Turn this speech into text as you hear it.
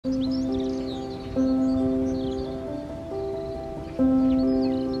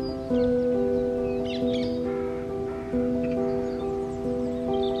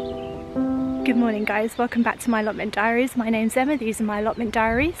Good morning guys, welcome back to my allotment diaries. My name's Emma, these are my allotment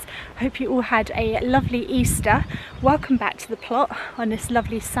diaries. I hope you all had a lovely Easter. Welcome back to the plot on this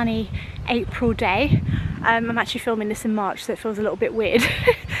lovely sunny April day. I'm actually filming this in March, so it feels a little bit weird.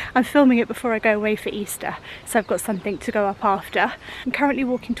 I'm filming it before I go away for Easter, so I've got something to go up after. I'm currently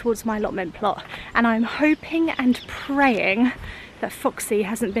walking towards my allotment plot and I'm hoping and praying that Foxy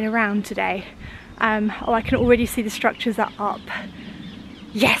hasn't been around today. Oh, I can already see the structures are up.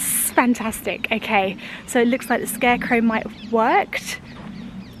 Yes, fantastic. Okay, so it looks like the scarecrow might have worked.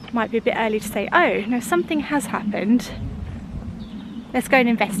 Might be a bit early to say, oh no, something has happened. Let's go and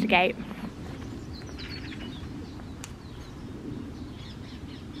investigate.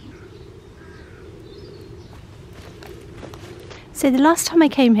 So the last time I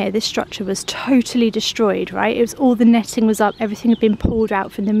came here, this structure was totally destroyed, right? It was all the netting was up, everything had been pulled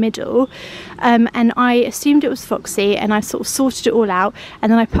out from the middle. And I assumed it was Foxy and I sort of sorted it all out.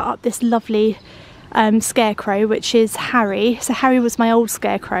 And then I put up this lovely scarecrow, which is Harry. So Harry was my old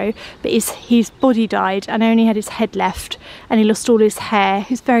scarecrow, but his body died and I only had his head left and he lost all his hair.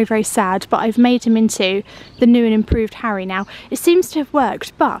 He's very, very sad, but I've made him into the new and improved Harry now. It seems to have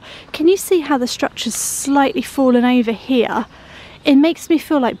worked, but can you see how the structure's slightly fallen over here? It makes me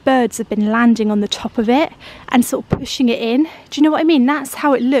feel like birds have been landing on the top of it and sort of pushing it in. Do you know what I mean? That's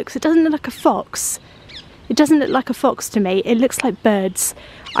how it looks. It doesn't look like a fox. It doesn't look like a fox to me. It looks like birds.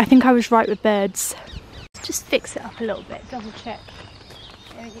 I think I was right with birds. Let's just fix it up a little bit, double check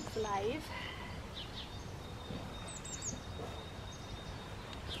everything's alive.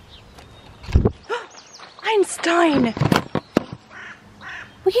 Einstein!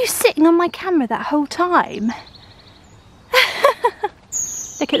 Were you sitting on my camera that whole time?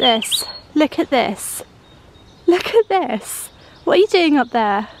 Look at this, look at this, look at this. What are you doing up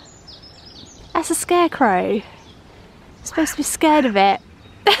there? That's a scarecrow. You're supposed to be scared of it.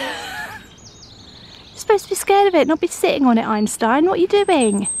 You're supposed to be scared of it, not be sitting on it, Einstein. What are you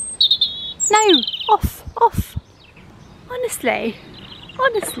doing? No, off, off.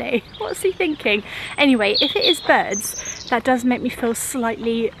 Honestly, what's he thinking? Anyway, if it is birds, that does make me feel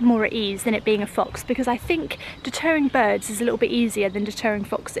slightly more at ease than it being a fox, because I think deterring birds is a little bit easier than deterring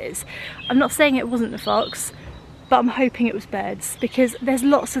foxes. I'm not saying it wasn't the fox, but I'm hoping it was birds, because there's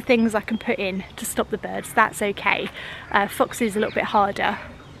lots of things I can put in to stop the birds. That's okay. Foxes a little bit harder.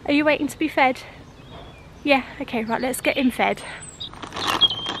 Are you waiting to be fed? Yeah, okay, right, let's get him fed.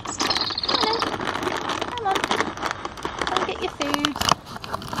 Come on, come get your food.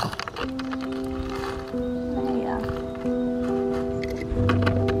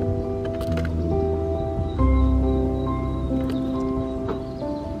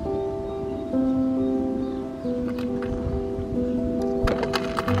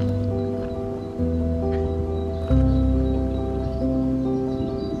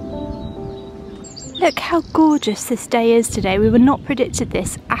 Look how gorgeous this day is today. We were not predicted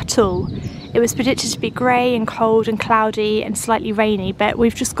this at all. It was predicted to be grey and cold and cloudy and slightly rainy, but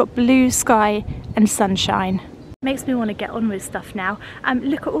we've just got blue sky and sunshine. Makes me want to get on with stuff now.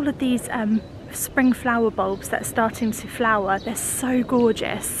 Look at all of these spring flower bulbs that are starting to flower. They're so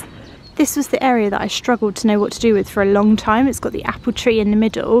gorgeous. This was the area that I struggled to know what to do with for a long time. It's got the apple tree in the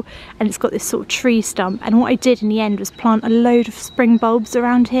middle and it's got this sort of tree stump, and what I did in the end was plant a load of spring bulbs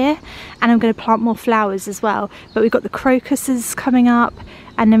around here, and I'm going to plant more flowers as well. But we've got the crocuses coming up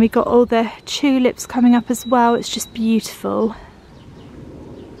and then we've got all the tulips coming up as well. It's just beautiful.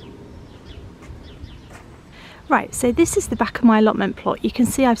 Right, so this is the back of my allotment plot. You can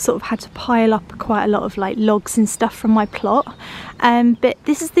see I've sort of had to pile up quite a lot of like logs and stuff from my plot. But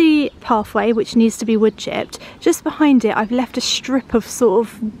this is the pathway which needs to be wood chipped. Just behind it I've left a strip of sort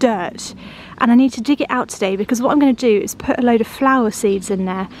of dirt and I need to dig it out today, because what I'm going to do is put a load of flower seeds in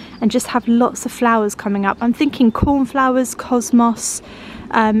there and just have lots of flowers coming up. I'm thinking cornflowers, cosmos,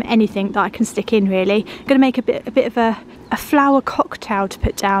 anything that I can stick in really. I'm going to make a bit of a flower cocktail to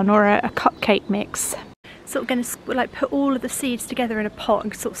put down, or a cupcake mix. Sort of going to like put all of the seeds together in a pot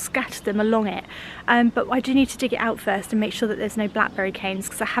and sort of scatter them along it, but I do need to dig it out first and make sure that there's no blackberry canes,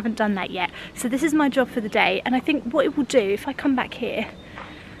 because I haven't done that yet. So this is my job for the day, and I think what it will do, if I come back here,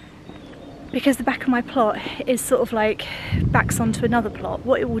 because the back of my plot is sort of like backs onto another plot,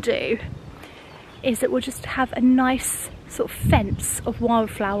 what it will do is it will just have a nice sort of fence of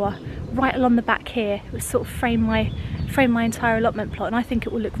wildflower right along the back here. It will sort of frame my entire allotment plot, and I think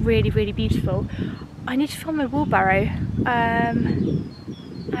it will look really, really beautiful. I need to find my wheelbarrow. I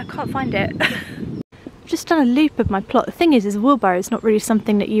can't find it. I've just done a loop of my plot. The thing is wheelbarrow is not really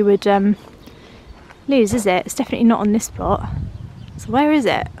something that you would lose, is it? It's definitely not on this plot. So where is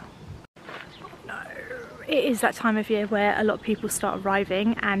it? No, it is that time of year where a lot of people start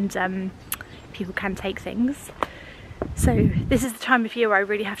arriving, and people can take things. So this is the time of year where I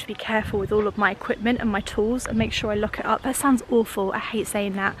really have to be careful with all of my equipment and my tools and make sure I lock it up. That sounds awful, I hate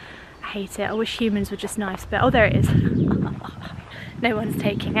saying that, I hate it. I wish humans were just nice, but oh, there it is. No one's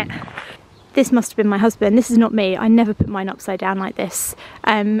taking it. This must have been my husband. This is not me. I never put mine upside down like this.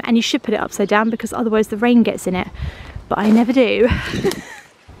 And you should put it upside down because otherwise the rain gets in it. But I never do.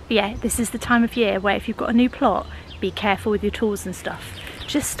 Yeah, this is the time of year where if you've got a new plot, be careful with your tools and stuff.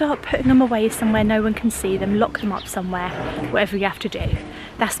 Just start putting them away somewhere no one can see them, lock them up somewhere, whatever you have to do.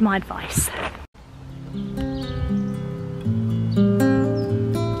 That's my advice.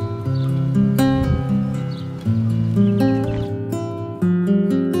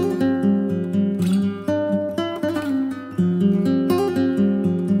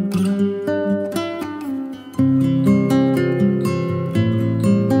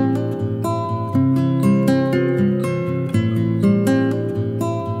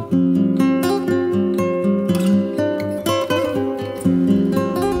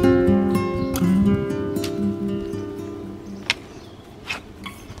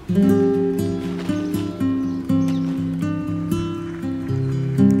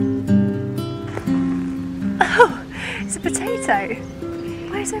 Oh, it's a potato.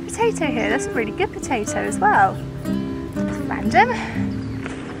 Why is there a potato here? That's a really good potato as well. It's random.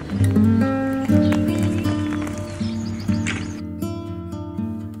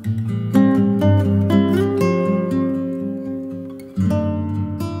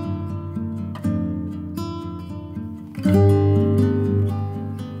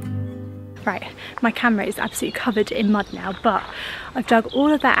 Right, my camera is absolutely covered in mud now, but I've dug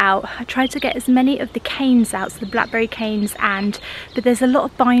all of that out. I tried to get as many of the canes out, so the blackberry canes, but there's a lot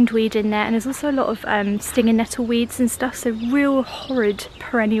of bindweed in there, and there's also a lot of stinging nettle weeds and stuff, so real horrid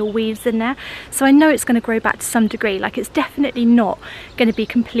perennial weeds in there. So I know it's going to grow back to some degree, like it's definitely not going to be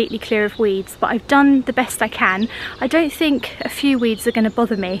completely clear of weeds, but I've done the best I can. I don't think a few weeds are going to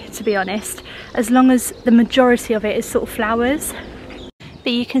bother me, to be honest, as long as the majority of it is sort of flowers.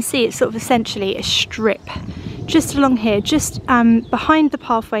 But you can see it's sort of essentially a strip just along here, just behind the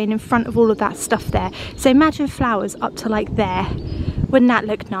pathway and in front of all of that stuff there. So imagine flowers up to like there. Wouldn't that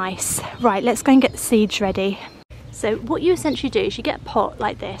look nice? Right, let's go and get the seeds ready. So what you essentially do is you get a pot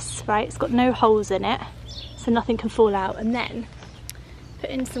like this, right? It's got no holes in it, so nothing can fall out, and then put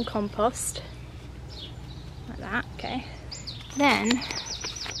in some compost like that. Okay, then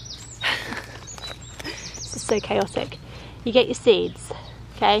this is so chaotic. You get your seeds.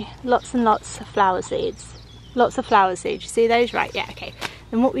 Okay, lots and lots of flower seeds. Lots of flower seeds. You see those? Right, yeah, okay.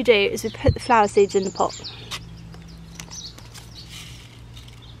 Then what we do is we put the flower seeds in the pot.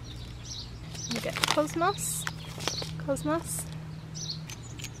 We get cosmos. Cosmos.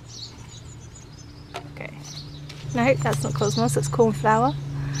 Okay. No, that's not cosmos, that's cornflower.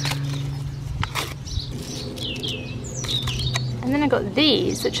 And then I got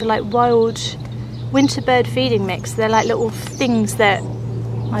these, which are like wild winter bird feeding mix. They're like little things that,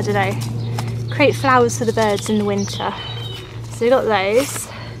 I don't know, create flowers for the birds in the winter. So we got those.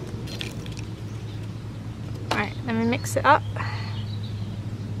 Right, then we mix it up.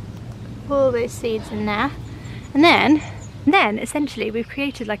 All those seeds in there. And then essentially we've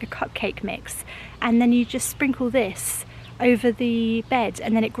created like a cupcake mix, and then you just sprinkle this over the bed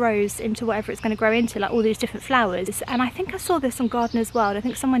and then it grows into whatever it's going to grow into, like all these different flowers. And I think I saw this on Gardener's World. I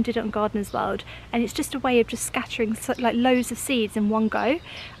think someone did it on Gardener's World, and it's just a way of just scattering like loads of seeds in one go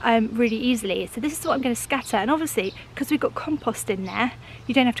really easily. So this is what I'm going to scatter, and obviously because we've got compost in there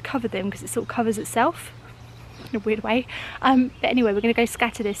you don't have to cover them because it sort of covers itself in a weird way. But anyway, we're going to go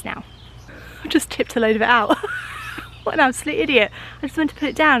scatter this now. I just tipped a load of it out. What an absolute idiot. I just went to put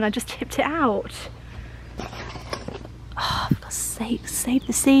it down and I just tipped it out. Oh, for God's sake, save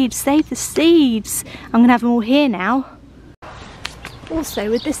the seeds, save the seeds. I'm going to have them all here now. Also,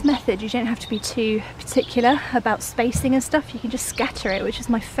 with this method, you don't have to be too particular about spacing and stuff. You can just scatter it, which is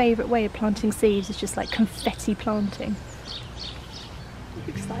my favourite way of planting seeds. It's just like confetti planting. I'm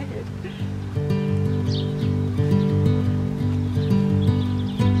excited.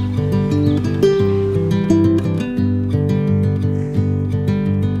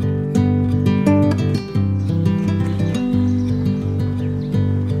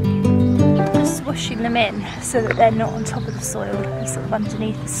 Swooshing them in so that they're not on top of the soil, they're sort of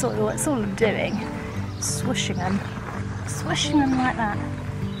underneath the soil. That's all I'm doing. Swooshing them like that.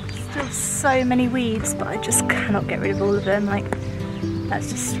 Still so many weeds, but I just cannot get rid of all of them. Like,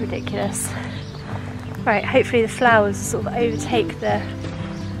 that's just ridiculous. Right, hopefully the flowers sort of overtake the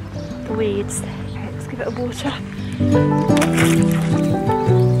weeds. Okay, let's give it a water.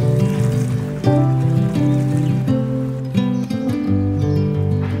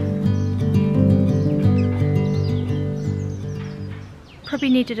 probably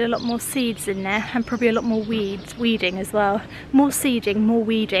needed a lot more seeds in there and probably a lot more weeding as well. More seeding, more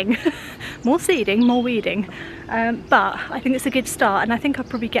weeding. More seeding, more weeding. But I think it's a good start, and I think I'll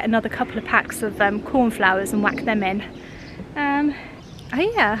probably get another couple of packs of cornflowers and whack them in. Oh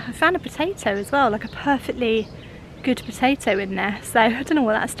yeah, I found a potato as well, like a perfectly good potato in there. So I don't know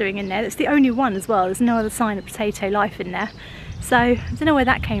what that's doing in there. It's the only one as well. There's no other sign of potato life in there. So I don't know where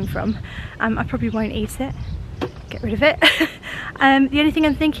that came from. I probably won't eat it. Get rid of it. The only thing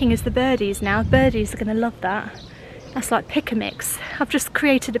I'm thinking is the birdies now. Birdies are going to love that. That's like pick-a-mix. I've just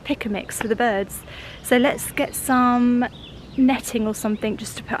created a pick-a-mix for the birds. So let's get some netting or something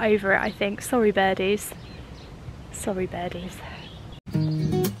just to put over it, I think. Sorry birdies. Sorry birdies.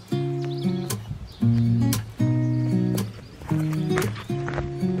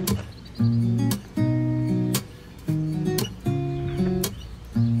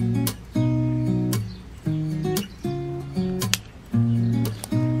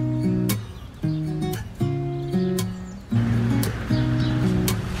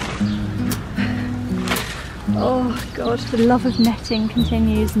 Oh God, the love of netting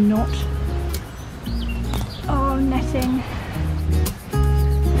continues not. Oh, netting.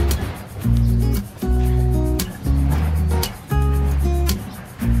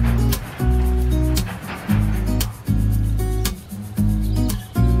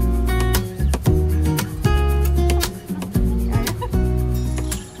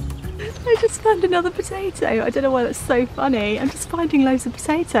 I just found another potato. I don't know why that's so funny. I'm just finding loads of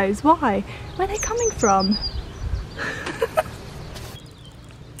potatoes. Why? Where are they coming from?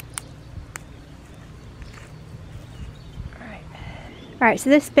 Right,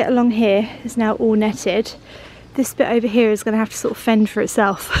 so this bit along here is now all netted. This bit over here is going to have to sort of fend for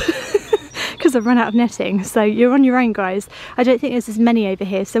itself because I've run out of netting. So you're on your own, guys. I don't think there's as many over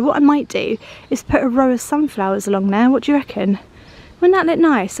here. So what I might do is put a row of sunflowers along there. What do you reckon? Wouldn't that look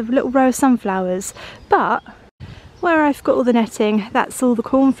nice? A little row of sunflowers. But where I've got all the netting, that's all the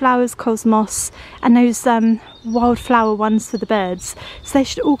cornflowers, cosmos, and those wildflower ones for the birds. So they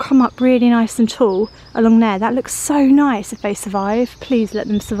should all come up really nice and tall along there. That looks so nice if they survive. Please let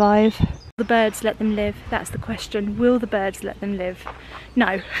them survive. Will the birds let them live? That's the question. Will the birds let them live?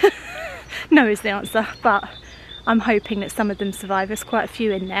 No. No is the answer, but I'm hoping that some of them survive. There's quite a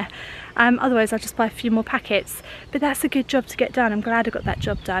few in there. Otherwise I'll just buy a few more packets. But that's a good job to get done. I'm glad I got that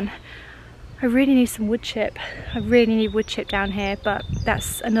job done. I really need some wood chip. I really need wood chip down here, but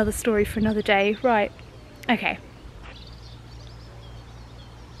that's another story for another day. Right, okay.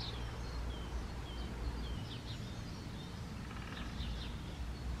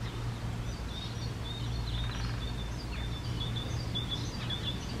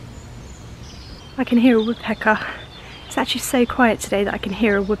 I can hear a woodpecker. It's actually so quiet today that I can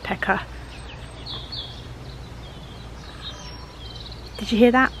hear a woodpecker. Did you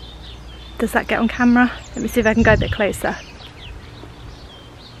hear that? Does that get on camera? Let me see if I can go a bit closer.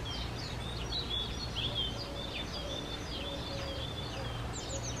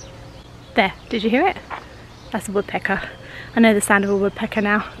 There, did you hear it? That's a woodpecker. I know the sound of a woodpecker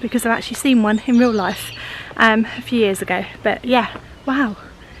now because I've actually seen one in real life a few years ago. But yeah, wow.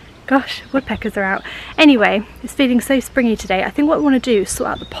 Gosh, woodpeckers are out. Anyway, it's feeling so springy today. I think what I want to do is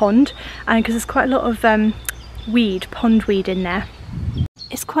sort out the pond because there's quite a lot of pond weed in there.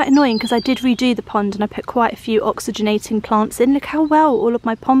 It's quite annoying because I did redo the pond and I put quite a few oxygenating plants in. Look how well all of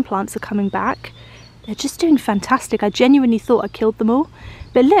my pond plants are coming back. They're just doing fantastic. I genuinely thought I killed them all.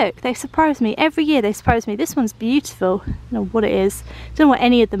 But look, they surprise me. Every year they surprise me. This one's beautiful. I don't know what it is. I don't know what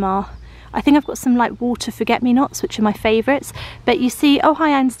any of them are. I think I've got some like water forget-me-nots, which are my favourites. But you see, oh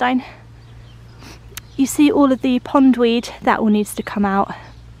hi Einstein. You see all of the pondweed, that all needs to come out.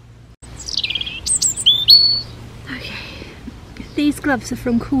 These gloves are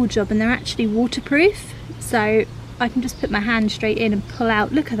from COOLJOB and they're actually waterproof, so I can just put my hand straight in and pull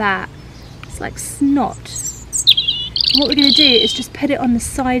out. Look at that, it's like snot. And what we're going to do is just put it on the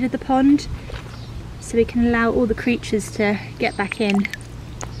side of the pond so we can allow all the creatures to get back in.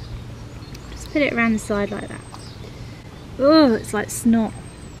 Just put it around the side like that. Oh, it's like snot.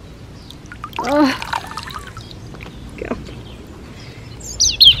 Oh, God.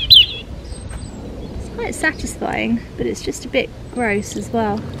 Quite satisfying, but it's just a bit gross as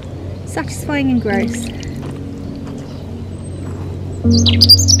well. Satisfying and gross.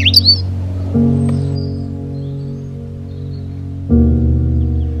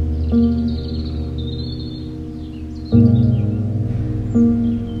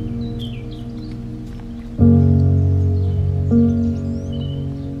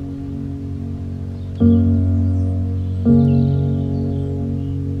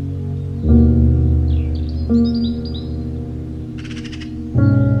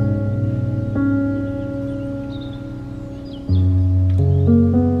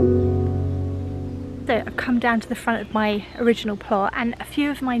 down to the front of my original plot, and a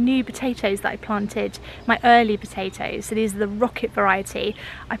few of my new potatoes that I planted, my early potatoes, so these are the rocket variety,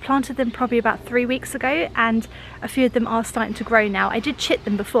 I planted them probably about 3 weeks ago, and a few of them are starting to grow now. I did chip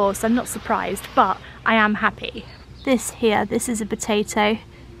them before, so I'm not surprised, but I am happy. This here, this is a potato.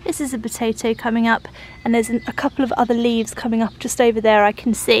 This is a potato coming up, and there's a couple of other leaves coming up just over there I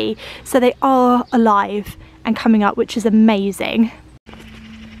can see. So they are alive and coming up, which is amazing.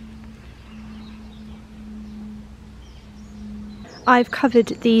 I've covered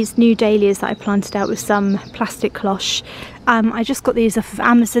these new dahlias that I planted out with some plastic cloche. I just got these off of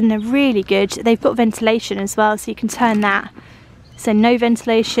Amazon. They're really good. They've got ventilation as well, so you can turn that. So no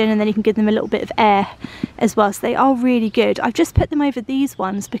ventilation, and then you can give them a little bit of air as well. So they are really good. I've just put them over these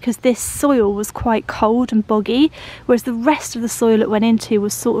ones because this soil was quite cold and boggy, whereas the rest of the soil it went into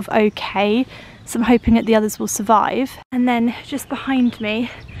was sort of okay. So I'm hoping that the others will survive. And then just behind me,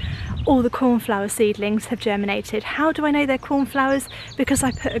 all the cornflower seedlings have germinated. How do I know they're cornflowers? Because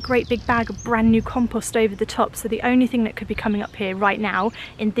I put a great big bag of brand new compost over the top, so the only thing that could be coming up here right now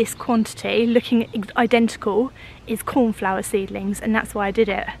in this quantity, looking identical, is cornflower seedlings, and that's why I did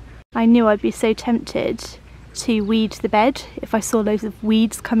it. I knew I'd be so tempted to weed the bed if I saw loads of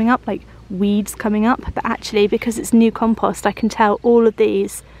weeds coming up, like weeds coming up, but actually because it's new compost I can tell all of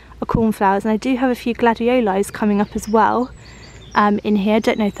these are cornflowers, and I do have a few gladiolis coming up as well. In here,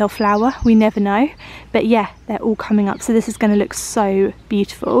 don't know if they'll flower, we never know, but yeah, they're all coming up, so this is going to look so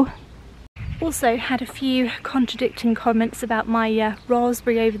beautiful. Also had a few contradicting comments about my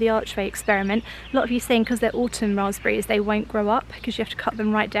raspberry over the archway experiment. A lot of you saying because they're autumn raspberries they won't grow up because you have to cut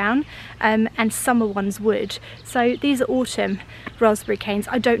them right down, and summer ones would. So these are autumn raspberry canes.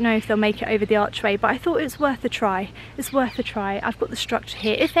 I don't know if they'll make it over the archway, but I thought it was worth a try. It's worth a try. I've got the structure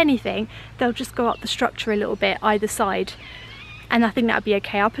here. If anything, they'll just go up the structure a little bit either side, and I think that'd be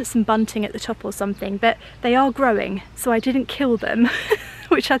okay. I'll put some bunting at the top or something, but they are growing, so I didn't kill them,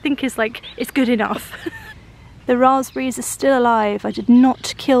 which I think is like, it's good enough. The raspberries are still alive. I did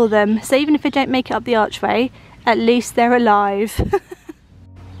not kill them, so even if they don't make it up the archway, at least they're alive.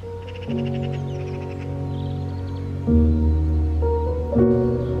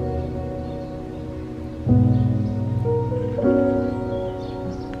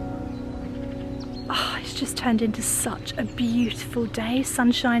 Just turned into such a beautiful day,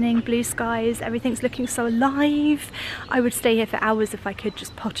 sun shining, blue skies, everything's looking so alive. I would stay here for hours if I could,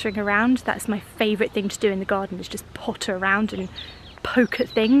 just pottering around. That's my favourite thing to do in the garden, is just potter around and poke at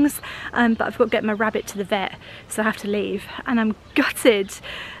things, but I've got to get my rabbit to the vet, so I have to leave, and I'm gutted.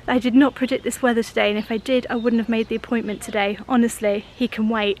 I did not predict this weather today, and if I did I wouldn't have made the appointment today. Honestly, he can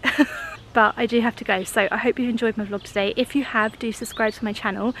wait. But I do have to go, so I hope you've enjoyed my vlog today. If you have, do subscribe to my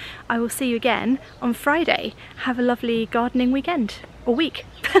channel. I will see you again on Friday. Have a lovely gardening weekend, or week.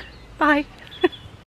 Bye.